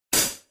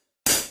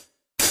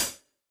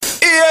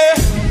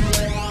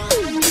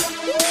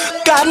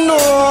God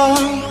know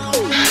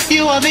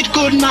you have it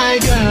good, my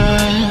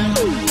girl.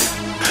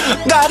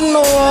 God know.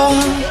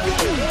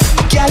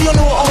 Girl, you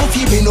know how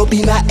you been up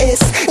in a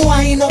S.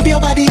 Wine up your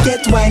body,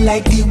 get wine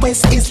like the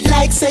West. It's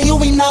like say you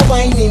win a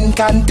whining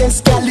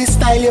contest. Girl, the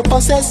style you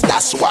possess,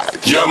 that's why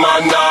your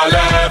man not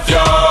left you.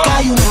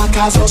 Cause you not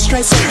cause no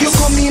stress. You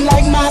come in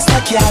like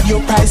master, card, you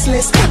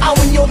priceless. And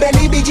when your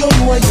belly big, you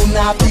know you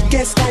not the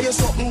guest. Cause you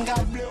something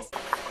God bless.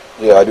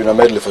 Yeah, I do a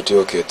medley for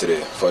T.O.K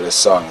today for the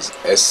songs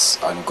S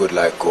and Good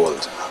Like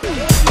Gold.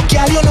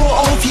 Girl, you know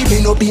how you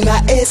been up in a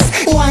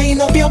S.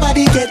 Wine up your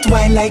body, get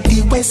wine like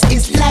the West.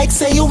 It's like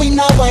say you win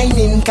a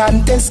whining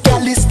contest. Girl,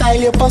 the style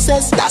you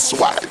possess, that's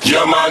why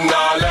your man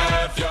not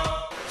left you.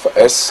 For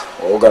S,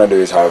 what we're gonna do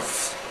is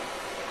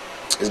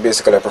it's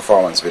basically a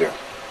performance video.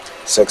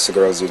 Sexy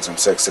girls doing some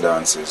sexy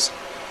dances.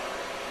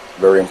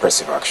 Very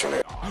impressive actually.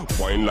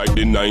 Wine like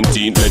the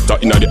 19th letter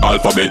in the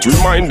alphabet.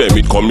 Remind them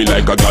it coming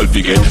like a girl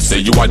figure. Say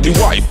you are the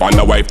wife and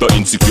a wife not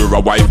insecure, a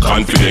wife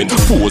confident.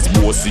 Pose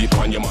bossy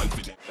on your man.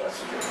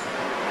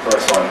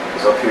 First one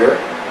is up here,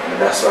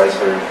 and that's why it's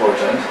very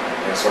important.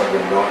 Next one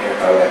going down here,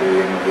 I like the way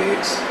you move the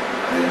hips.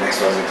 And the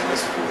next one's into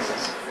this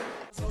poses.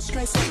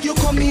 You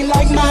come in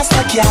like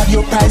master, card,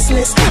 you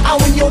priceless.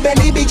 And when your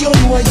belly big, you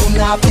know you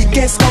not the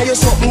guest. Cause you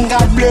something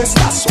God bless,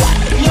 that's why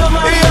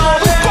come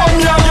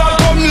here, girl,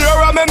 come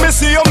here and make me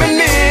see you, me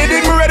need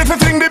it. Me ready for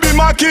fling the be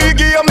my key,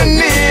 give you, me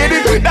need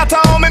it. That's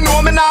how me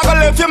know me not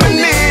gonna left you, me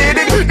need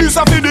it. This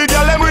a for the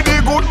girl and with the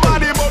good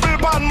body, bubble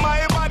pan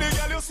my body,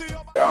 girl, you see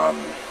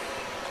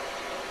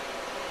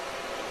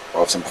We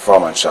have some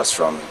performance shots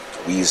from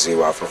Weezy,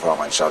 we have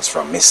performance shots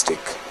from Mystic,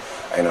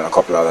 and a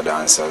couple other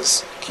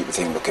dancers. Keep the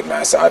thing looking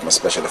nice. I add my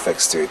special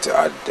effects to it to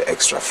add the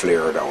extra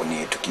flair that we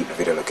need to keep the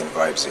video looking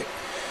vibesy.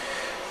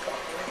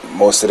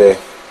 Most of the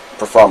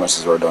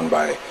performances were done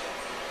by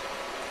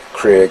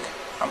Craig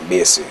and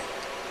Basie.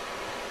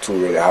 Two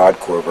really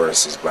hardcore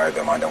verses by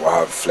them, and then we'll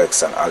have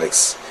Flex and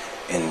Alex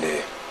in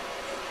the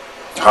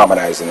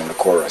harmonizing in the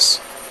chorus.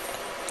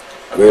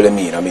 Really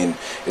mean. I mean,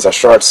 it's a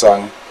short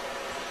song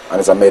and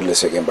it's a medley,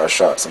 so you can buy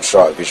some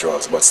short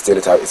visuals, but still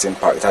it has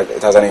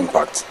an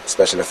impact.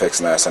 Special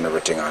effects nice and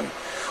everything, and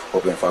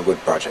hoping for a good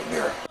project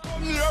there.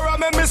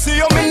 Me see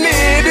you, me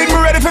need it. Me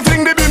ready for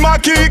fling the be my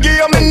key, give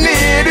you, me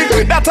need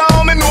it. That's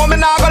how me know me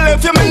not gonna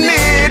left you, me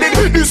need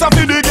it. This a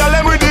for the girl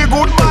and with the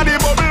good body,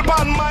 bubble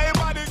pan my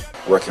body.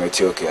 Working with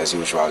T.O.K as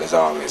usual is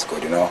always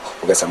good, you know.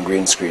 We get some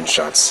green screen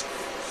shots.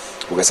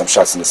 We get some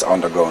shots in this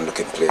underground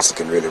looking place,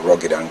 looking really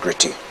rugged and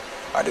gritty.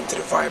 Add into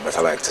the vibe that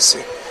I like to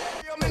see.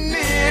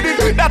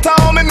 That's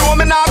how me know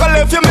me not gonna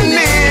left you, me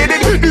need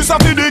it. This a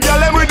for the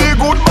girl and with the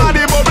good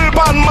body, bubble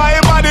pan my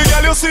body,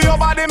 girl, you see your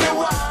body, me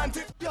want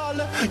it.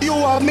 You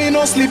have me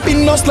no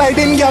sleeping, no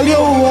sliding, girl, you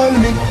hold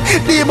me.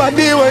 The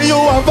body where you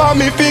have on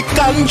me, fi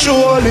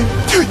control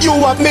it. You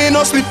have me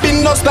no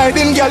sleeping, no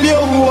sliding, girl, you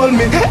hold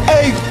me.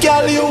 Hey,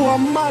 girl, you are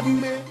mad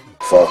me.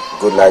 For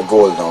Good Like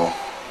Gold now,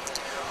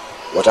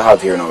 what I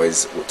have here now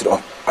is,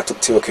 I took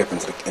T.O.K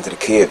into the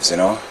caves, you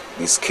know.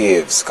 These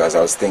caves, because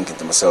I was thinking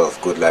to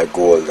myself, Good Like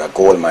Gold, a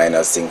gold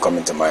miners thing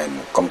coming to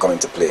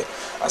play.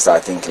 I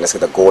started thinking, let's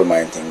get a gold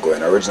mine thing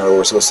going. Originally we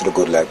were supposed to do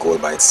Good Like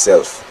Gold by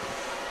itself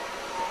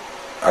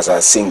as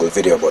a single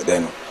video, but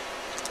then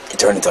it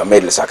turned into a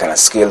medley, so I kind of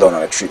scaled down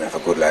on the treatment for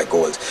Good Like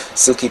Gold.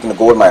 Still keeping the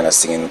gold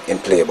miners thing in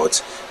play,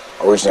 but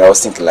originally I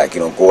was thinking like, you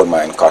know, gold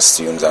mine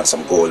costumes and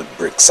some gold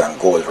bricks and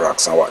gold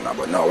rocks and whatnot,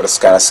 but now we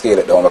just kind of scale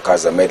it down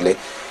because the medley.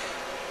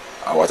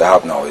 And what I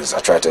have now is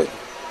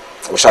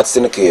we shot it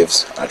in the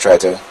caves, and I try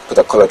to put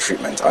a color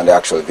treatment on the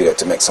actual video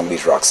to make some of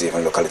these rocks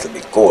even look a little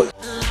bit gold.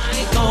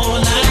 Like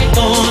gold, like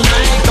gold,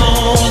 like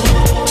gold.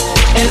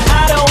 And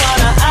I don't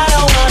wanna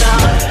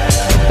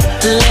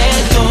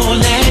let go,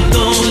 let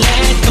go,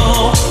 let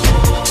go.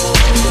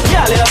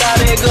 Girl, your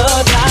body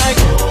good like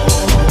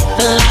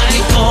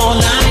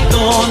gold, like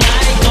gold,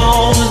 like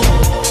gold.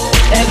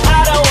 And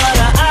I don't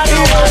wanna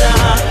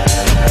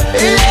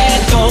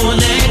let go,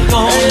 let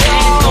go,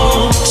 let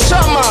go.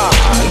 Shaman,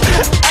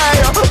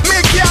 hey, me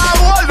can't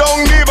hold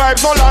on the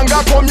vibes no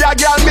longer. Come here,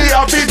 girl, me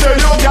happy tell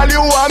you, girl,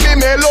 you want me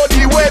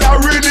melody. Where I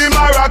rhythm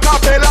or a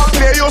cappella,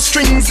 play your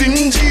strings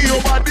in G.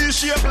 Your body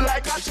shape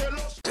like a cello.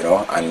 You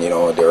know, and you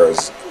know, there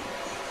was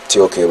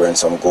T.O.K wearing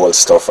some gold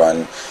stuff,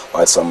 and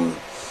had some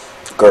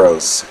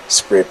girls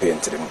spray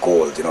painted in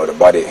gold. You know, the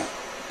body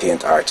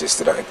paint artist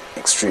did an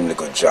extremely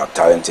good job.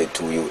 Talented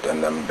two youth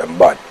and them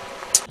bad.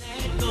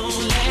 Let go,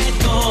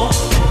 let go.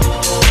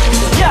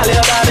 Girl,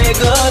 your body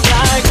good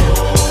like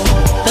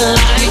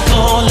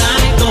gold,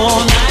 like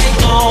gold, like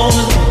gold.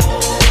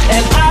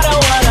 And I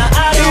don't wanna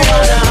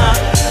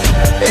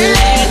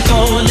let go,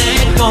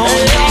 let go,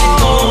 let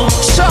go.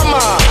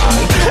 Shaman,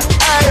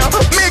 hey,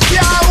 me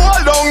can't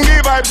hold on the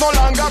vibes no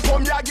longer.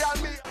 Come here, girl,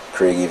 me.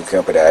 Craig even came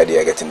up with the idea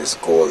of getting this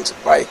gold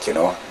bike, you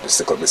know,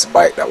 this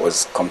bike that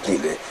was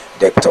completely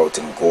decked out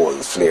in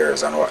gold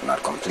flares and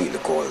whatnot, completely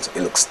gold.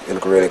 It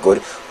looked really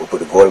good. We put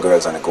the gold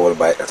girls on the gold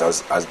bike that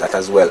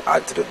as well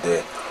add to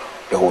the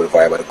whole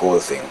vibe of the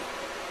gold thing.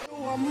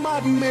 Girl,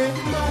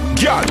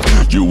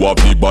 you have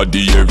the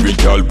body every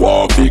girl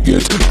want to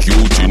get.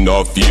 Cute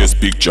enough face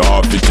picture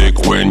to take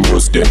when you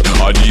step.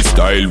 All the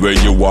style where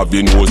you have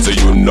the know say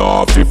you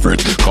not fi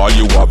fret. Cause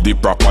you have the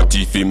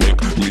property fi make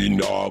me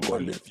not go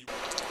left you.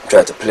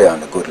 Try to play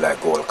on the good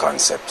like gold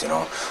concept, you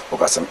know. We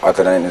got some,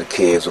 other than in the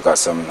caves, I got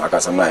some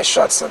nice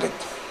shots of the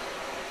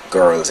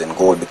girls in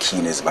gold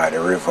bikinis by the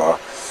river.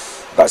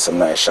 Got some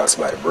nice shots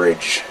by the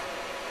bridge.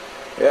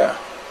 Yeah.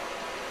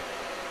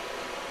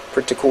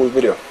 Pretty cool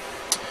video.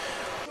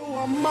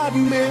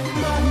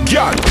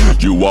 Girl,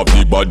 you have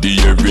the body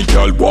every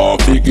girl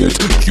want to get.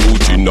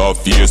 Cute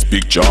enough face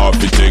picture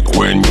to take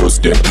when you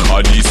step.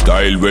 All the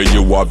style where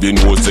you have the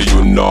know say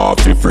you not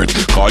fi fret.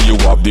 Cause you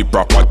have the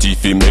property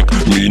fi make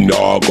me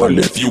not go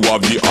left. You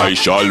have the eye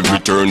shall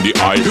return the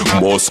eye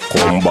must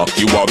come back.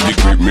 You have the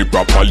grip me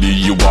properly.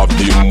 You have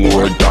the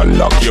more than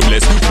lock. You're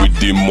blessed with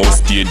the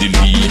most steady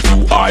lead.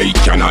 You I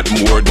cannot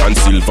more than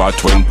silver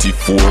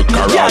 24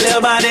 karat. Girl, your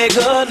body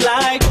good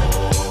like.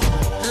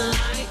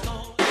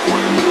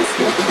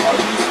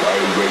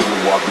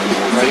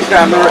 No, you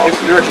can't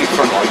directly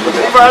front.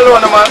 Leave her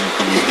alone, man.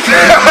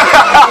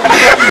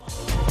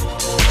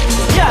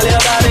 Girl,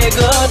 your body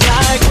good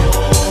like.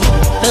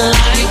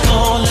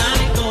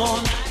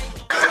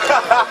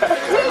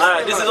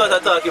 Alright, this is what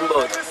I'm talking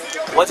about.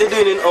 What you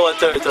doing in our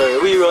territory?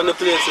 We run the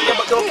place. Yeah,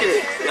 but don't kill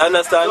it. You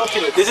understand? Don't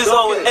kill it. This is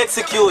how we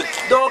execute.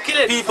 Don't kill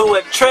it. People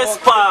with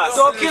trespass.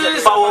 Don't kill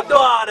it. For our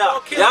border.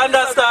 Don't kill You it.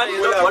 understand?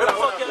 What the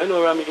fuck? I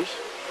know Ramesh.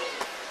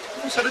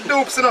 You said the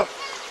dopes enough.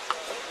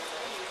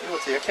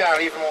 You can't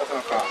leave him out in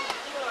the car.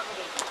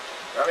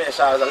 Ramesh,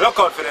 I was a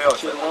lookout for the house.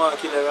 She don't want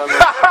to kill Ramesh.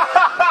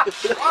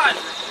 1,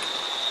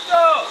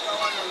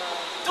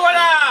 2, 2 and a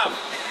half.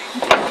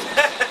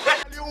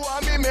 You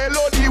want me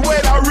melody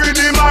when I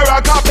rhythm or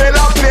a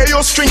cappella. Play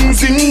your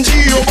strings in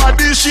G. Your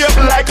body shape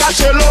like a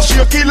cello,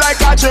 shake it like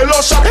a cello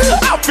shot.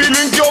 I'm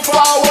feeling you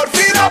forward,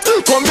 feet up.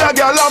 Come here,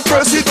 girl, and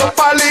press it up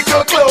a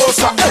little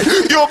closer.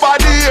 Your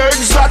body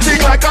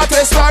exotic like a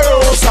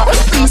Testarossa.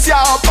 This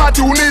your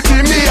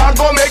opportunity, me I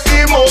go make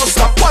the most.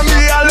 Want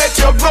me I let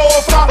you go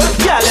for.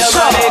 Girl, your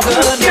body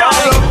good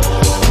like.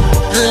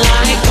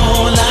 Like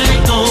oh,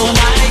 like oh,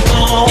 like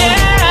oh.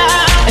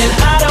 Yeah. And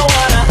I don't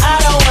wanna.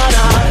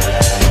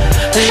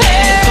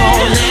 Let go,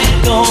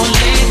 let go,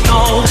 let go.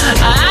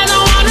 I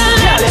don't wanna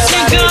let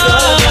you go.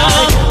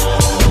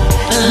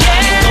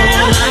 Let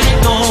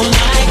go,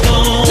 let go.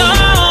 No.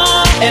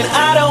 And I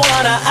don't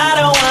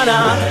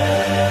wanna.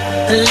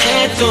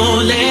 Let go,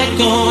 let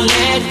go,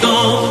 let go.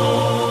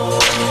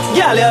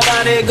 Girl, your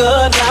body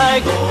good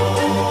like.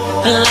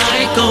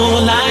 Like go,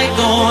 like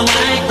go,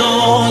 like go.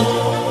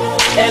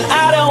 And I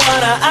don't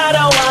wanna.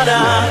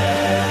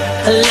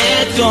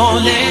 Let go,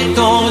 let go.